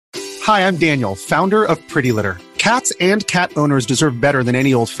Hi, I'm Daniel, founder of Pretty Litter. Cats and cat owners deserve better than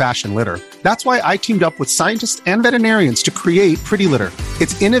any old-fashioned litter. That's why I teamed up with scientists and veterinarians to create Pretty Litter.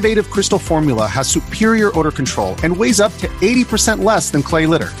 Its innovative crystal formula has superior odor control and weighs up to 80% less than clay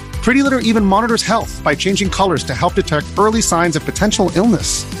litter. Pretty Litter even monitors health by changing colors to help detect early signs of potential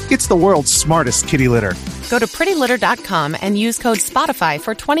illness. It's the world's smartest kitty litter. Go to prettylitter.com and use code SPOTIFY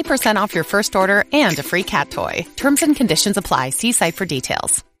for 20% off your first order and a free cat toy. Terms and conditions apply. See site for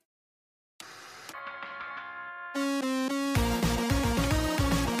details.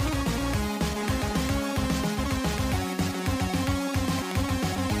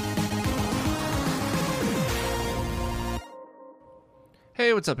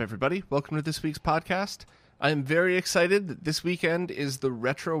 Hey, what's up, everybody? Welcome to this week's podcast. I am very excited that this weekend is the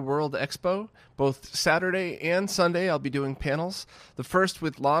Retro World Expo. Both Saturday and Sunday, I'll be doing panels. The first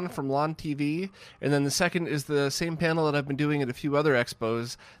with Lon from Lon TV, and then the second is the same panel that I've been doing at a few other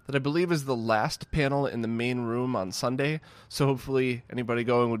expos that I believe is the last panel in the main room on Sunday. So hopefully anybody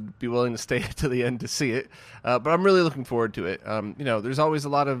going would be willing to stay to the end to see it. But I'm really looking forward to it. There's always a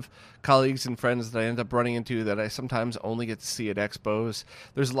lot of colleagues and friends that I end up running into that I sometimes only get to see at expos.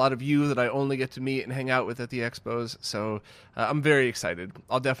 There's a lot of you that I only get to meet and hang out with at the expos, so I'm very excited.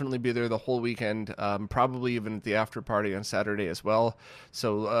 I'll definitely be there the whole weekend, probably even at the after party on Saturday as well.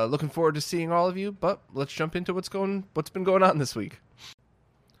 So looking forward to seeing all of you, but let's jump into what's been going on this week.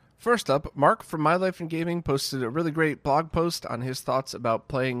 First up, Mark from My Life in Gaming posted a really great blog post on his thoughts about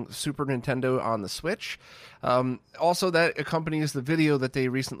playing Super Nintendo on the Switch. Also, that accompanies the video that they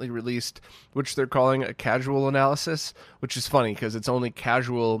recently released, which they're calling a casual analysis, which is funny because it's only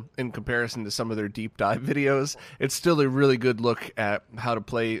casual in comparison to some of their deep dive videos. It's still a really good look at how to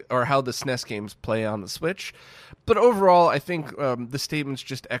play, or how the SNES games play on the Switch. But overall, I think the statements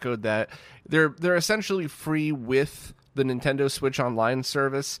just echoed that they're essentially free with the Nintendo Switch Online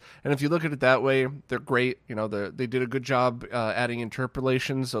service, and if you look at it that way, they're great. They did a good job adding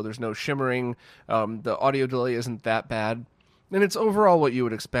interpolation, so there's no shimmering. The audio delay isn't that bad, and it's overall what you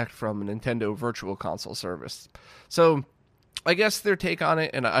would expect from a Nintendo Virtual Console service. So I guess their take on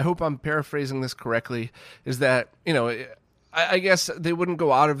it, and I hope I'm paraphrasing this correctly, is that, I guess they wouldn't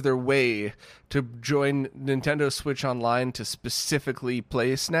go out of their way to join Nintendo Switch Online to specifically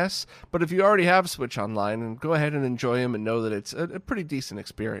play SNES, but if you already have Switch Online, and go ahead and enjoy them and know that it's a pretty decent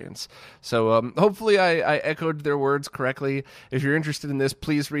experience. So hopefully I echoed their words correctly. If you're interested in this,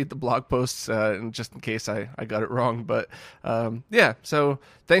 please read the blog posts, and just in case I got it wrong. But so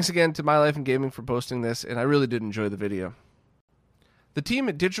thanks again to My Life in Gaming for posting this, and I really did enjoy the video. The team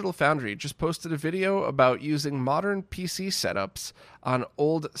at Digital Foundry just posted a video about using modern PC setups on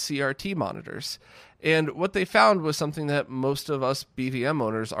old CRT monitors. And what they found was something that most of us BVM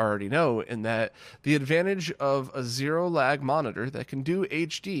owners already know, in that the advantage of a zero lag monitor that can do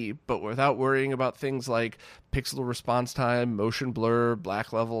HD, but without worrying about things like pixel response time, motion blur,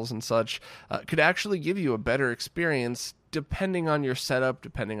 black levels, and such, could actually give you a better experience depending on your setup,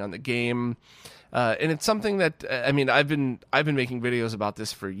 depending on the game. And it's something that, I've been making videos about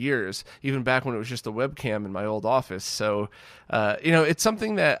this for years, even back when it was just a webcam in my old office. So, it's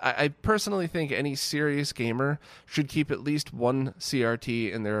something that I personally think any serious gamer should keep at least one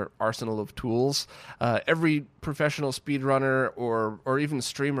CRT in their arsenal of tools. Every professional speedrunner or even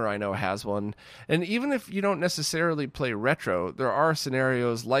streamer I know has one. And even if you don't necessarily play retro, there are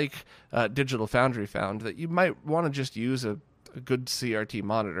scenarios like Digital Foundry found that you might want to just use a good CRT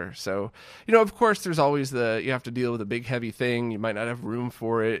monitor. So, of course, there's always you have to deal with a big heavy thing. You might not have room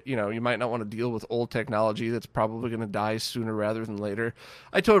for it. You might not want to deal with old technology that's probably going to die sooner rather than later.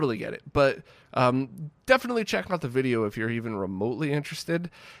 I totally get it. But definitely check out the video if you're even remotely interested.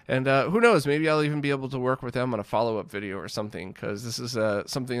 And who knows, maybe I'll even be able to work with them on a follow-up video or something, because this is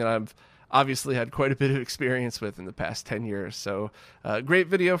something that I've obviously had quite a bit of experience with in the past 10 years. So great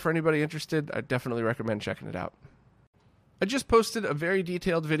video for anybody interested. I definitely recommend checking it out. I just posted a very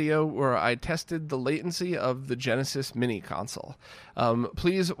detailed video where I tested the latency of the Genesis Mini console.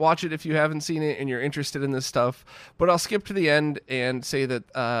 Please watch it if you haven't seen it and you're interested in this stuff, but I'll skip to the end and say that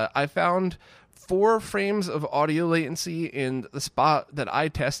I found 4 frames of audio latency in the spot that I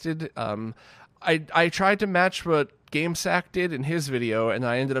tested. I tried to match what GameSack did in his video, and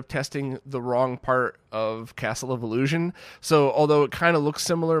I ended up testing the wrong part of Castle of Illusion. So although it kind of looks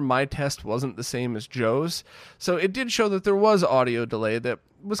similar, my test wasn't the same as Joe's. So it did show that there was audio delay that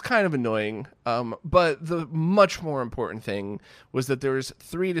was kind of annoying. But the much more important thing was that there was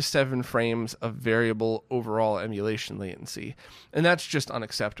 3 to 7 frames of variable overall emulation latency. And that's just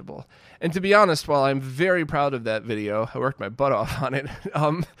unacceptable. And to be honest, while I'm very proud of that video, I worked my butt off on it,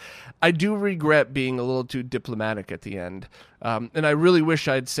 I do regret being a little too diplomatic at at the end. And I really wish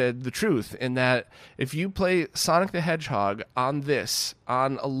I'd said the truth in that if you play Sonic the Hedgehog on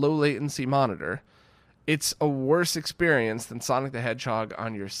a low latency monitor, it's a worse experience than Sonic the Hedgehog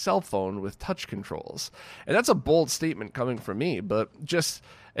on your cell phone with touch controls. And that's a bold statement coming from me, but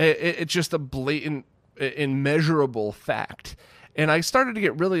it's just a blatant, immeasurable fact. And I started to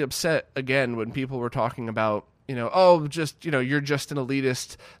get really upset again when people were talking about, you're just an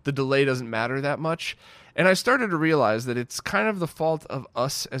elitist, the delay doesn't matter that much. And I started to realize that it's kind of the fault of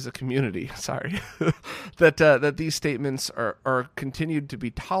us as a community, that these statements are continued to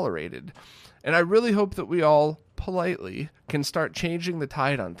be tolerated. And I really hope that we all politely can start changing the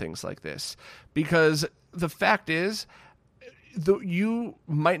tide on things like this, because the fact is, you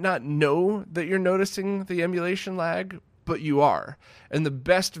might not know that you're noticing the emulation lag, but you are. And the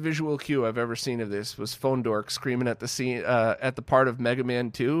best visual cue I've ever seen of this was Phone Dork screaming at the scene, at the part of Mega Man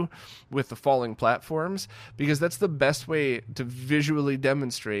 2 with the falling platforms, because that's the best way to visually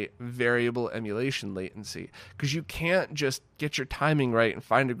demonstrate variable emulation latency. Because you can't just get your timing right and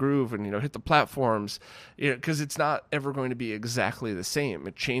find a groove and hit the platforms, because it's not ever going to be exactly the same.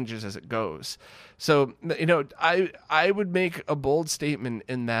 It changes as it goes. So I would make a bold statement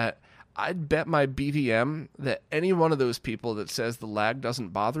in that I'd bet my BVM that any one of those people that says the lag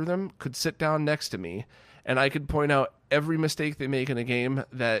doesn't bother them could sit down next to me, and I could point out every mistake they make in a game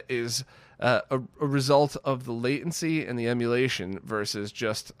that is a result of the latency and the emulation versus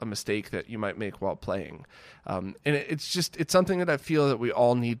just a mistake that you might make while playing. And it's something that I feel that we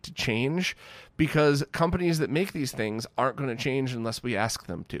all need to change, because companies that make these things aren't going to change unless we ask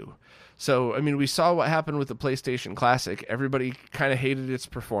them to. So, we saw what happened with the PlayStation Classic. Everybody kind of hated its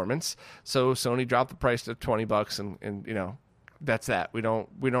performance, so Sony dropped the price to $20, and that's that. We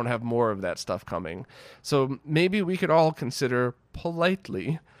don't have more of that stuff coming. So maybe we could all consider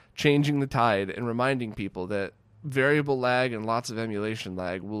politely changing the tide and reminding people that variable lag and lots of emulation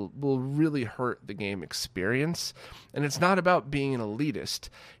lag will really hurt the game experience. And it's not about being an elitist.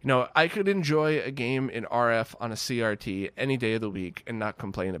 I could enjoy a game in RF on a CRT any day of the week and not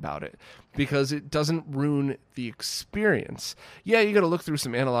complain about it, because it doesn't ruin the experience. Yeah, you got to look through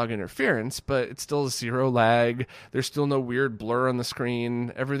some analog interference, but it's still zero lag. There's still no weird blur on the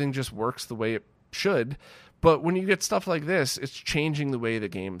screen. Everything just works the way it should. But when you get stuff like this, it's changing the way the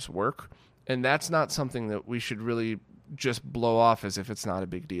games work. And that's not something that we should really just blow off as if it's not a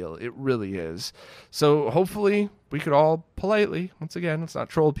big deal. It really is. So hopefully we could all politely, once again, let's not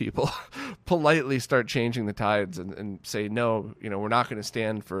troll people, politely start changing the tides and say, no, we're not going to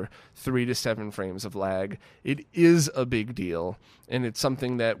stand for 3 to 7 frames of lag. It is a big deal, and it's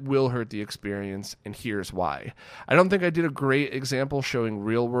something that will hurt the experience, and here's why. I don't think I did a great example showing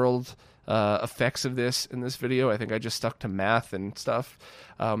real-world effects of this in this video. I think I just stuck to math and stuff.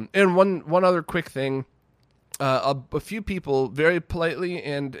 And one other quick thing. A few people very politely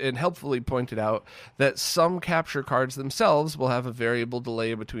and helpfully pointed out that some capture cards themselves will have a variable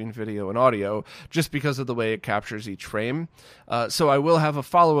delay between video and audio just because of the way it captures each frame. So I will have a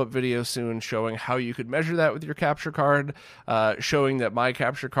follow-up video soon showing how you could measure that with your capture card, showing that my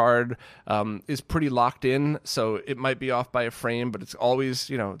capture card is pretty locked in, so it might be off by a frame, but it's always,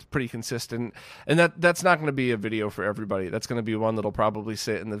 it's pretty consistent. And that's not going to be a video for everybody. That's going to be one that'll probably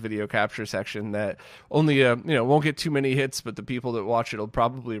sit in the video capture section that only won't get too many hits, but the people that watch it will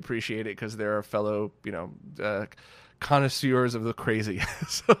probably appreciate it because they're fellow, connoisseurs of the crazy.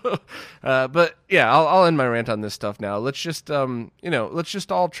 But yeah, I'll end my rant on this stuff now. Let's just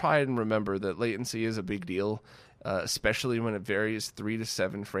all try and remember that latency is a big deal, especially when it varies 3 to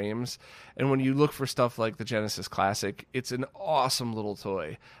 7 frames. And when you look for stuff like the Genesis Classic, it's an awesome little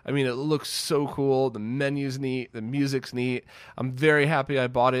toy. It looks so cool. The menu's neat. The music's neat. I'm very happy I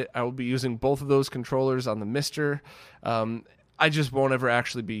bought it. I will be using both of those controllers on the Mister. I just won't ever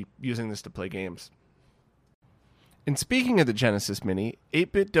actually be using this to play games. And speaking of the Genesis Mini,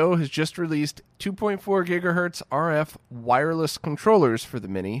 8BitDo has just released 2.4 gigahertz RF wireless controllers for the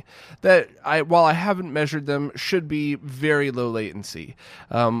Mini that, while I haven't measured them, should be very low latency.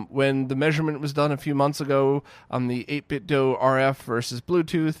 When the measurement was done a few months ago on the 8BitDo RF versus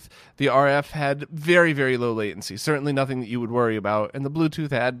Bluetooth, the RF had very, very low latency, certainly nothing that you would worry about, and the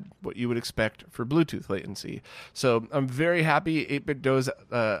Bluetooth had what you would expect for Bluetooth latency. So I'm very happy 8BitDo's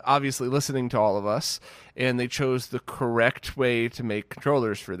obviously listening to all of us, and they chose the correct way to make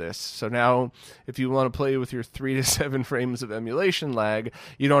controllers for this. So now, if you want to play with your 3 to 7 frames of emulation lag,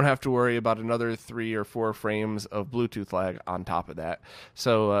 you don't have to worry about another 3 or 4 frames of Bluetooth lag on top of that.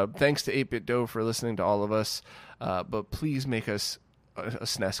 So thanks to 8BitDo for listening to all of us, but please make us a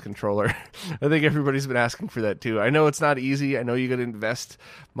SNES controller. I think everybody's been asking for that too. I know it's not easy. I know you got to invest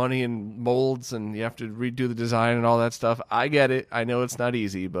money in molds and you have to redo the design and all that stuff. I get it. I know it's not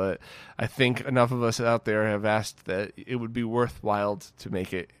easy, but I think enough of us out there have asked that it would be worthwhile to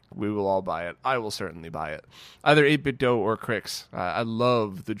make it. We will all buy it. I will certainly buy it. Either 8BitDo or Crix. I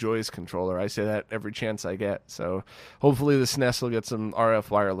love the Joy's controller. I say that every chance I get. So hopefully the SNES will get some RF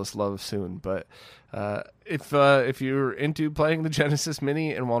wireless love soon. But if you're into playing the Genesis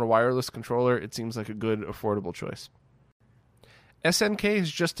Mini and want a wireless controller, it seems like a good, affordable choice. SNK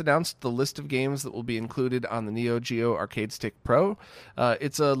has just announced the list of games that will be included on the Neo Geo Arcade Stick Pro.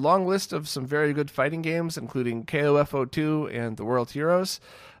 It's a long list of some very good fighting games, including KOF02 and The World Heroes.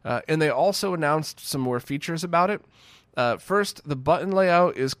 And they also announced some more features about it. First, the button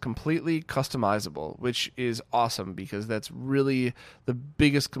layout is completely customizable, which is awesome because that's really the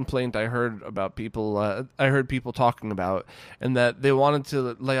biggest complaint I heard about people. I heard people talking about, and that they wanted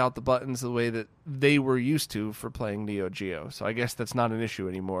to lay out the buttons the way that they were used to for playing Neo Geo. So I guess that's not an issue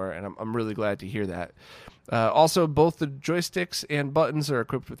anymore, and I'm really glad to hear that. Also, both the joysticks and buttons are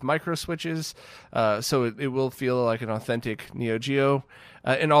equipped with micro switches, so it will feel like an authentic Neo Geo.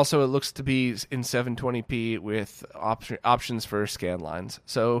 And also, it looks to be in 720p with options for scan lines.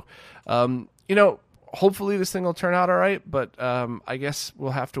 So, hopefully this thing will turn out all right, but I guess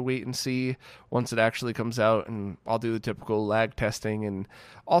we'll have to wait and see once it actually comes out, and I'll do the typical lag testing, and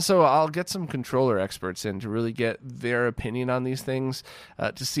also I'll get some controller experts in to really get their opinion on these things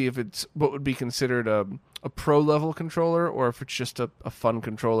to see if it's what would be considered a pro-level controller or if it's just a fun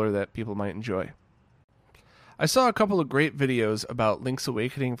controller that people might enjoy. I saw a couple of great videos about Link's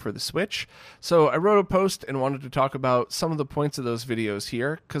Awakening for the Switch, so I wrote a post and wanted to talk about some of the points of those videos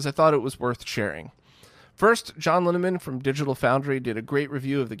here because I thought it was worth sharing. First, John Linneman from Digital Foundry did a great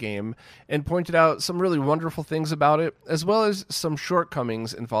review of the game and pointed out some really wonderful things about it, as well as some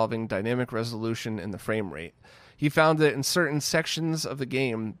shortcomings involving dynamic resolution and the frame rate. He found that in certain sections of the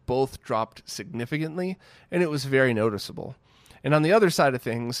game, both dropped significantly, and it was very noticeable. And on the other side of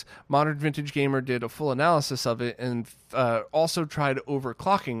things, Modern Vintage Gamer did a full analysis of it and also tried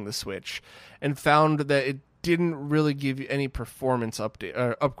overclocking the Switch and found that it didn't really give you any performance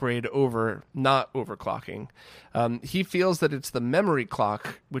upgrade over not overclocking. He feels that it's the memory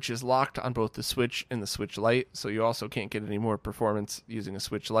clock, which is locked on both the Switch and the Switch Lite, so you also can't get any more performance using a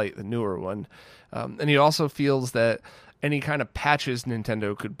Switch Lite, the newer one. And he also feels that any kind of patches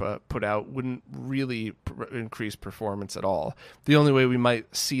Nintendo could put out wouldn't really increase performance at all. The only way we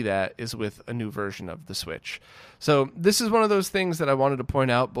might see that is with a new version of the Switch. So this is one of those things that I wanted to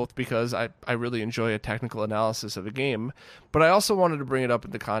point out, both because I really enjoy a technical analysis of a game, but I also wanted to bring it up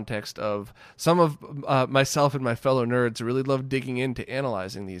in the context of some of myself and my fellow nerds really love digging into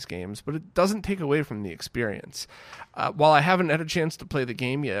analyzing these games, but it doesn't take away from the experience. While I haven't had a chance to play the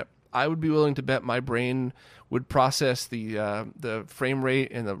game yet, I would be willing to bet my brain would process the frame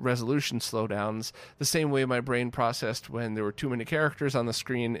rate and the resolution slowdowns the same way my brain processed when there were too many characters on the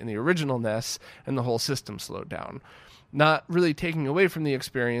screen in the original NES and the whole system slowed down. Not really taking away from the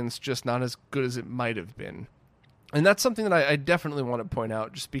experience, just not as good as it might have been. And that's something that I definitely want to point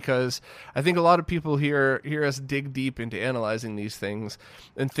out, just because I think a lot of people hear us dig deep into analyzing these things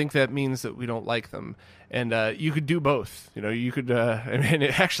and think that means that we don't like them. And you could do both. You could,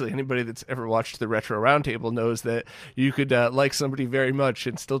 actually, anybody that's ever watched the Retro Roundtable knows that you could like somebody very much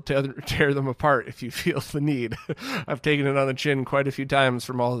and still tear them apart if you feel the need. I've taken it on the chin quite a few times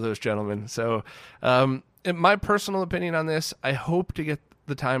from all of those gentlemen. So in my personal opinion on this, I hope to get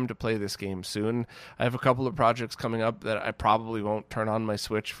the time to play this game soon. I have a couple of projects coming up that I probably won't turn on my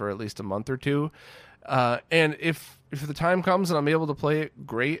Switch for at least a month or two. And if the time comes and I'm able to play it,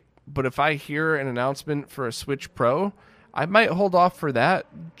 great. But if I hear an announcement for a Switch Pro, I might hold off for that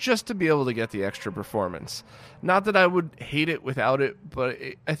just to be able to get the extra performance. Not that I would hate it without it, but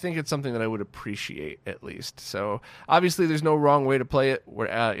I think it's something that I would appreciate at least. So obviously there's no wrong way to play it.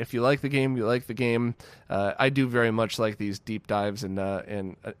 If you like the game, you like the game. I do very much like these deep dives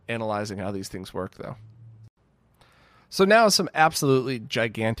and analyzing how these things work, though. So now some absolutely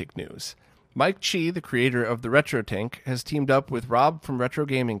gigantic news. Mike Chi, the creator of the Retro Tank, has teamed up with Rob from Retro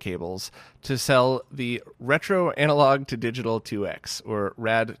Gaming Cables to sell the Retro Analog to Digital 2X, or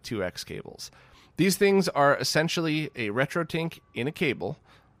RAD 2X cables. These things are essentially a Retro Tank in a cable,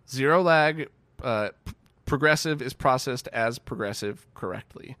 zero lag, progressive is processed as progressive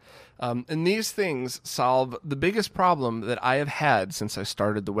correctly. And these things solve the biggest problem that I have had since I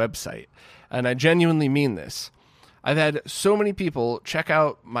started the website, and I genuinely mean this. I've had so many people check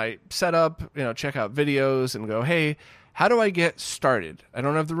out my setup, check out videos and go, hey, how do I get started? I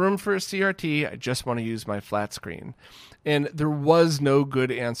don't have the room for a CRT. I just want to use my flat screen. And there was no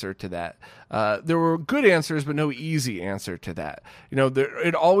good answer to that. There were good answers, but no easy answer to that.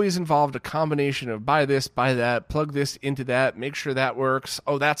 It always involved a combination of buy this, buy that, plug this into that, make sure that works.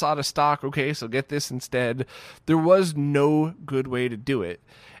 Oh, that's out of stock. Okay, so get this instead. There was no good way to do it.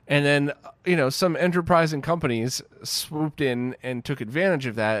 And then, some enterprising companies swooped in and took advantage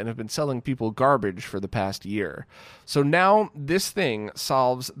of that and have been selling people garbage for the past year. So now this thing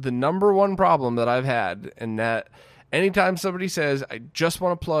solves the number one problem that I've had, and that anytime somebody says, I just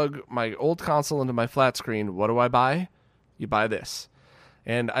want to plug my old console into my flat screen, what do I buy? You buy this.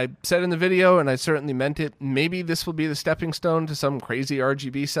 And I said in the video, and I certainly meant it, maybe this will be the stepping stone to some crazy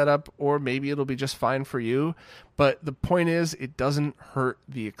RGB setup, or maybe it'll be just fine for you. But the point is, it doesn't hurt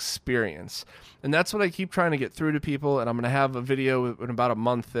the experience. And that's what I keep trying to get through to people, and I'm going to have a video in about a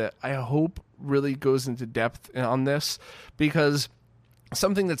month that I hope really goes into depth on this, because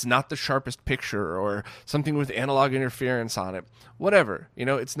something that's not the sharpest picture or something with analog interference on it, whatever,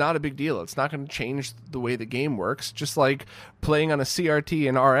 it's not a big deal. It's not going to change the way the game works. Just like playing on a CRT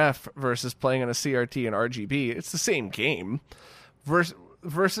in RF versus playing on a CRT in RGB, it's the same game.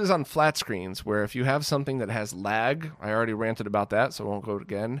 Versus on flat screens, where if you have something that has lag, I already ranted about that, so I won't go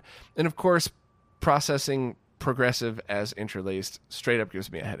again. And of course, processing progressive as interlaced straight up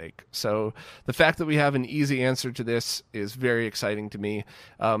gives me a headache. So the fact that we have an easy answer to this is very exciting to me.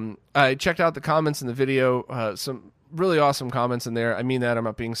 I checked out the comments in the video, some really awesome comments in there. I mean that, I'm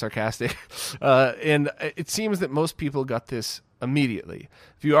not being sarcastic. And it seems that most people got this immediately.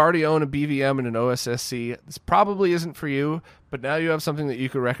 If you already own a BVM and an OSSC, this probably isn't for you, but now you have something that you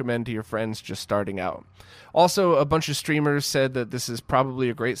could recommend to your friends just starting out. Also, a bunch of streamers said that this is probably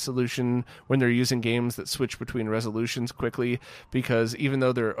a great solution when they're using games that switch between resolutions quickly, because even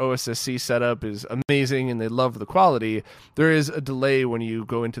though their OSSC setup is amazing and they love the quality, there is a delay when you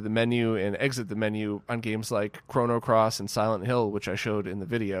go into the menu and exit the menu on games like Chrono Cross and Silent Hill, which I showed in the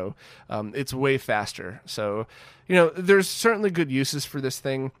video. It's way faster. So, there's certainly good uses for this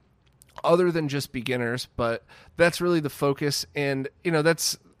thing other than just beginners, but that's really the focus. And,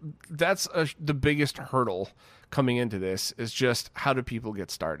 that's the biggest hurdle coming into this, is just how do people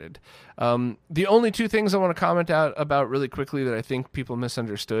get started. The only two things I want to comment out about really quickly that I think people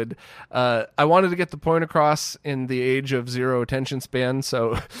misunderstood. I wanted to get the point across in the age of zero attention span.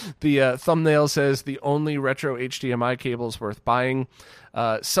 So the thumbnail says the only retro HDMI cables worth buying.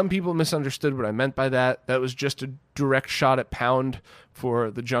 Some people misunderstood what I meant by that. That was just a direct shot at Pound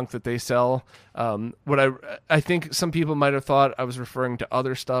for the junk that they sell. What I think some people might have thought I was referring to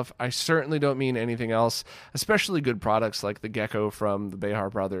other stuff. I certainly don't mean anything else, especially good products like the Gecko from the Behar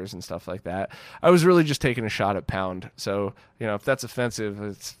Brothers and stuff like that. I was really just taking a shot at Pound. So, if that's offensive,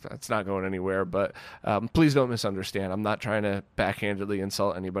 it's not going anywhere, but please don't misunderstand. I'm not trying to backhandedly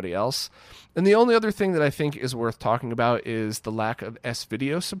insult anybody else. And the only other thing that I think is worth talking about is the lack of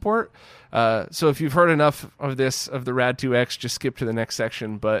S-Video support. So if you've heard enough of this, of the Rad2X, just skip to the next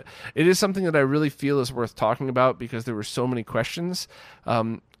section. But it is something that I really feel is worth talking about because there were so many questions.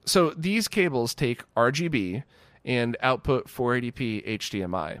 So these cables take RGB and output 480p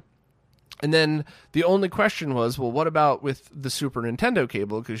HDMI. And then the only question was, well, what about with the Super Nintendo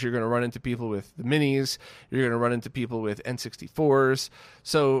cable? Because you're going to run into people with the minis, you're going to run into people with N64s.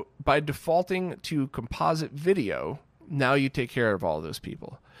 So by defaulting to composite video, now you take care of all those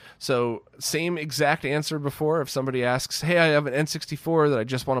people. So same exact answer before. If somebody asks, hey, I have an N64 that I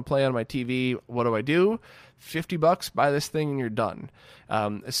just want to play on my TV, what do? $50, buy this thing and you're done.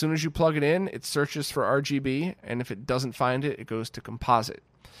 As soon as you plug it in, it searches for RGB, and if it doesn't find it, it goes to composite.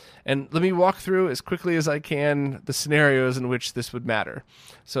 And let me walk through as quickly as I can the scenarios in which this would matter.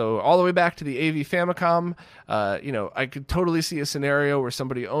 So all the way back to the AV Famicom, I could totally see a scenario where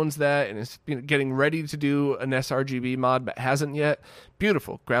somebody owns that and is getting ready to do an sRGB mod but hasn't yet.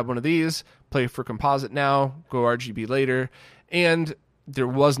 Beautiful. Grab one of these, play for composite now, go RGB later. And there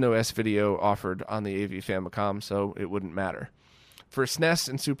was no S-Video offered on the AV Famicom, so it wouldn't matter. For SNES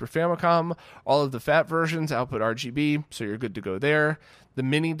and Super Famicom, all of the fat versions output RGB, so you're good to go there. The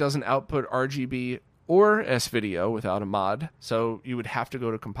Mini doesn't output RGB or S-Video without a mod, so you would have to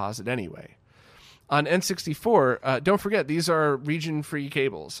go to composite anyway. On N64, don't forget, these are region-free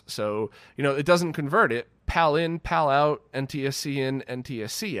cables, so it doesn't convert it. PAL in, PAL out, NTSC in,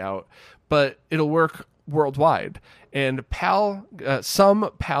 NTSC out, but it'll work worldwide. And some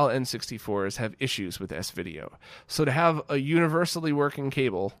PAL N64s have issues with S-Video. So to have a universally working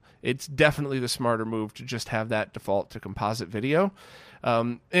cable, it's definitely the smarter move to just have that default to composite video.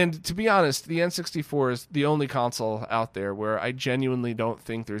 And to be honest, the N64 is the only console out there where I genuinely don't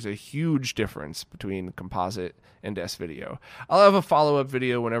think there's a huge difference between composite and S-Video. I'll have a follow-up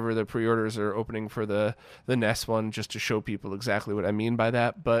video whenever the pre-orders are opening for the NES one, just to show people exactly what I mean by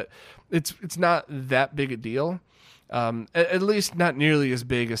that. But it's not that big a deal. At least not nearly as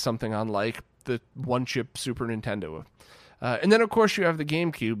big as something on like the one-chip Super Nintendo. And then, of course, you have the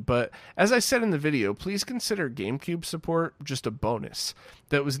GameCube. But as I said in the video, please consider GameCube support just a bonus.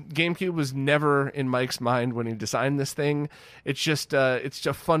 GameCube was never in Mike's mind when he designed this thing. It's just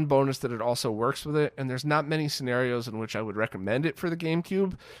a fun bonus that it also works with it. And there's not many scenarios in which I would recommend it for the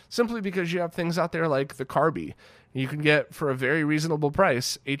GameCube, simply because you have things out there like the Carby. You can get, for a very reasonable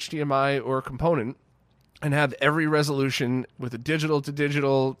price, HDMI or component, and have every resolution with a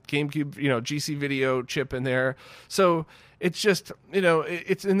digital-to-digital GameCube, GC video chip in there. So it's just,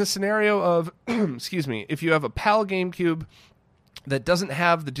 it's in the scenario of, excuse me, if you have a PAL GameCube that doesn't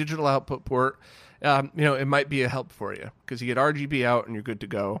have the digital output port, it might be a help for you because you get RGB out and you're good to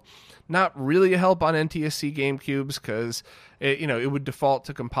go. Not really a help on NTSC GameCubes because, it would default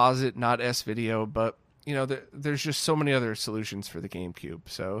to composite, not S-Video, but there's just so many other solutions for the GameCube.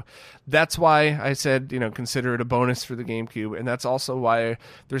 So that's why I said, consider it a bonus for the GameCube. And that's also why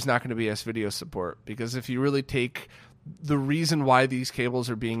there's not going to be S-Video support. Because if you really take the reason why these cables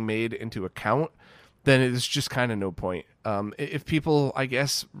are being made into account, then it's just kind of no point. If people, I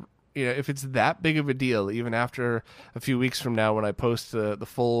guess, if it's that big of a deal, even after a few weeks from now when I post the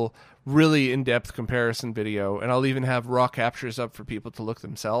full, really in-depth comparison video, and I'll even have raw captures up for people to look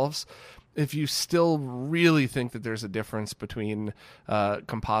themselves, if you still really think that there's a difference between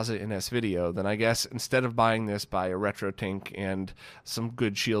composite and S-Video, then I guess instead of buying this, buy a RetroTink and some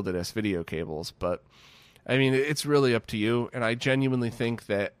good shielded S-Video cables. But I mean, it's really up to you, and I genuinely think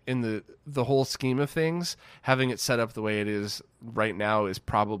that in the whole scheme of things, having it set up the way it is right now is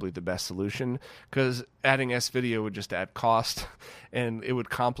probably the best solution, because adding S-Video would just add cost, and it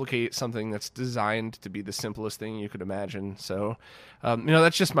would complicate something that's designed to be the simplest thing you could imagine. So,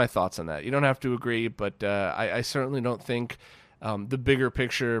 that's just my thoughts on that. You don't have to agree, but I certainly don't think the bigger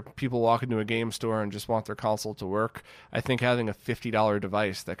picture, people walk into a game store and just want their console to work. I think having a $50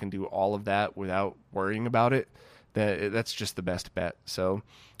 device that can do all of that without worrying about it, that's just the best bet. So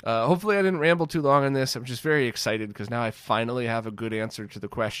hopefully I didn't ramble too long on this. I'm just very excited because now I finally have a good answer to the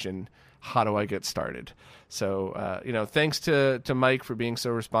question, how do I get started? So, thanks to Mike for being so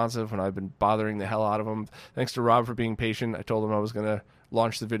responsive when I've been bothering the hell out of him. Thanks to Rob for being patient. I told him I was going to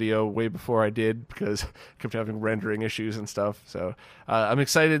launch the video way before I did because I kept having rendering issues and stuff. So I'm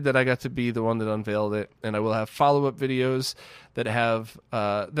excited that I got to be the one that unveiled it, and I will have follow-up videos that have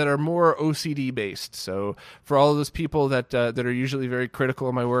that are more OCD based. So for all of those people that are usually very critical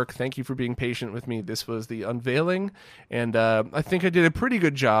of my work, thank you for being patient with me. This was the unveiling, and I think I did a pretty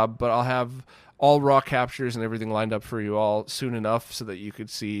good job, but I'll have all raw captures and everything lined up for you all soon enough so that you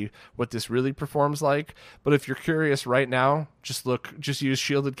could see what this really performs like. But if you're curious right now, just use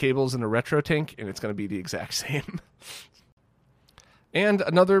shielded cables and a RetroTink, and it's going to be the exact same. And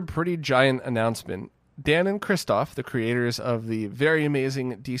another pretty giant announcement. Dan and Christoph, the creators of the very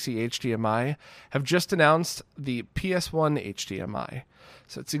amazing DC HDMI, have just announced the PS1 HDMI.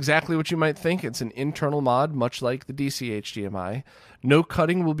 So it's exactly what you might think. It's an internal mod, much like the DC HDMI. No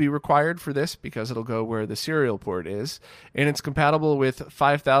cutting will be required for this because it'll go where the serial port is, and it's compatible with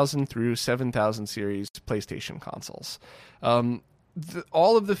 5000 through 7000 series PlayStation consoles.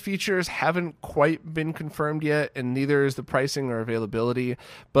 All of the features haven't quite been confirmed yet, and neither is the pricing or availability.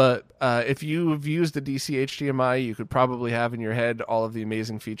 But if you've used the DC HDMI, you could probably have in your head all of the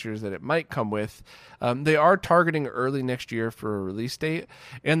amazing features that it might come with. They are targeting early next year for a release date,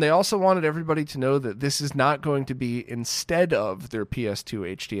 and they also wanted everybody to know that this is not going to be instead of their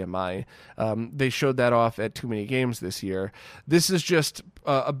PS2 HDMI. They showed that off at Too Many Games this year. This is just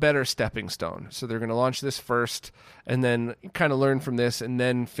a better stepping stone. So they're going to launch this first and then kind of learn from this and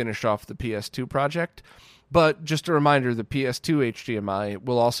then finish off the PS2 project. But just a reminder, the PS2 HDMI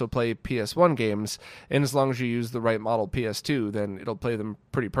will also play PS1 games, and as long as you use the right model PS2, then it'll play them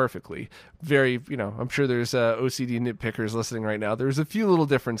pretty perfectly. Very, I'm sure there's OCD nitpickers listening right now. There's a few little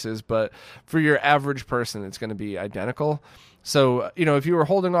differences, but for your average person, it's going to be identical. So, if you were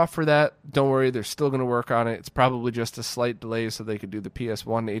holding off for that, don't worry. They're still going to work on it. It's probably just a slight delay so they could do the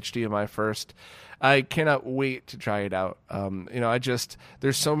PS1 HDMI first. I cannot wait to try it out.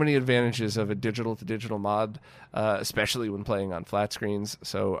 There's so many advantages of a digital to digital mod, especially when playing on flat screens.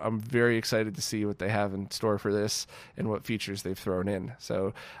 So I'm very excited to see what they have in store for this and what features they've thrown in.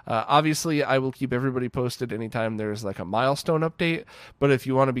 So obviously I will keep everybody posted anytime there's like a milestone update, but if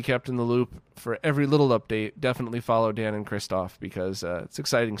you want to be kept in the loop for every little update, definitely follow Dan and Christoph because it's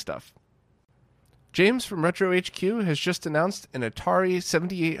exciting stuff. James from Retro HQ has just announced an Atari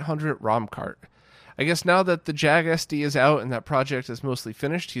 7800 ROM cart. I guess now that the Jag SD is out and that project is mostly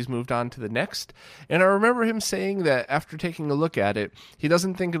finished, he's moved on to the next. And I remember him saying that after taking a look at it, he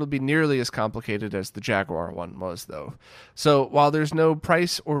doesn't think it'll be nearly as complicated as the Jaguar one was, though. So while there's no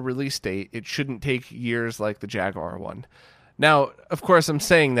price or release date, it shouldn't take years like the Jaguar one. Now, of course, I'm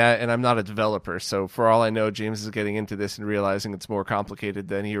saying that, and I'm not a developer, so for all I know, James is getting into this and realizing it's more complicated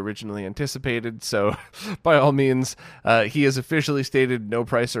than he originally anticipated, so by all means, he has officially stated no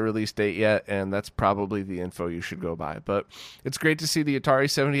price or release date yet, and that's probably the info you should go by. But it's great to see the Atari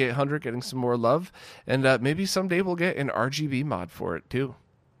 7800 getting some more love, and maybe someday we'll get an RGB mod for it, too.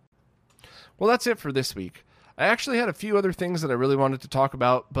 Well, that's it for this week. I actually had a few other things that I really wanted to talk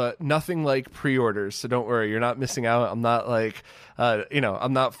about, but nothing like pre-orders. So don't worry, you're not missing out. I'm not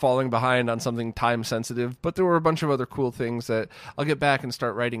I'm not falling behind on something time sensitive, but there were a bunch of other cool things that I'll get back and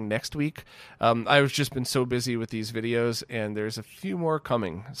start writing next week. I've just been so busy with these videos and there's a few more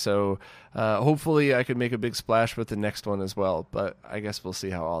coming. So hopefully I can make a big splash with the next one as well, but I guess we'll see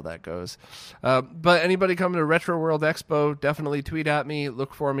how all that goes. But anybody coming to Retro World Expo, definitely tweet at me,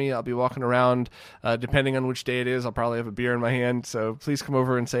 look for me. I'll be walking around, depending on which day it is. I'll probably have a beer in my hand, so please come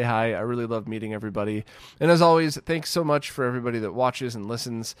over and say hi. I really love meeting everybody. And as always, thanks so much for everybody that watches and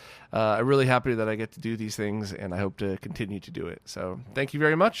listens. I'm really happy that I get to do these things, and I hope to continue to do it. So thank you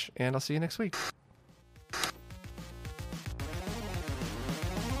very much, and I'll see you next week.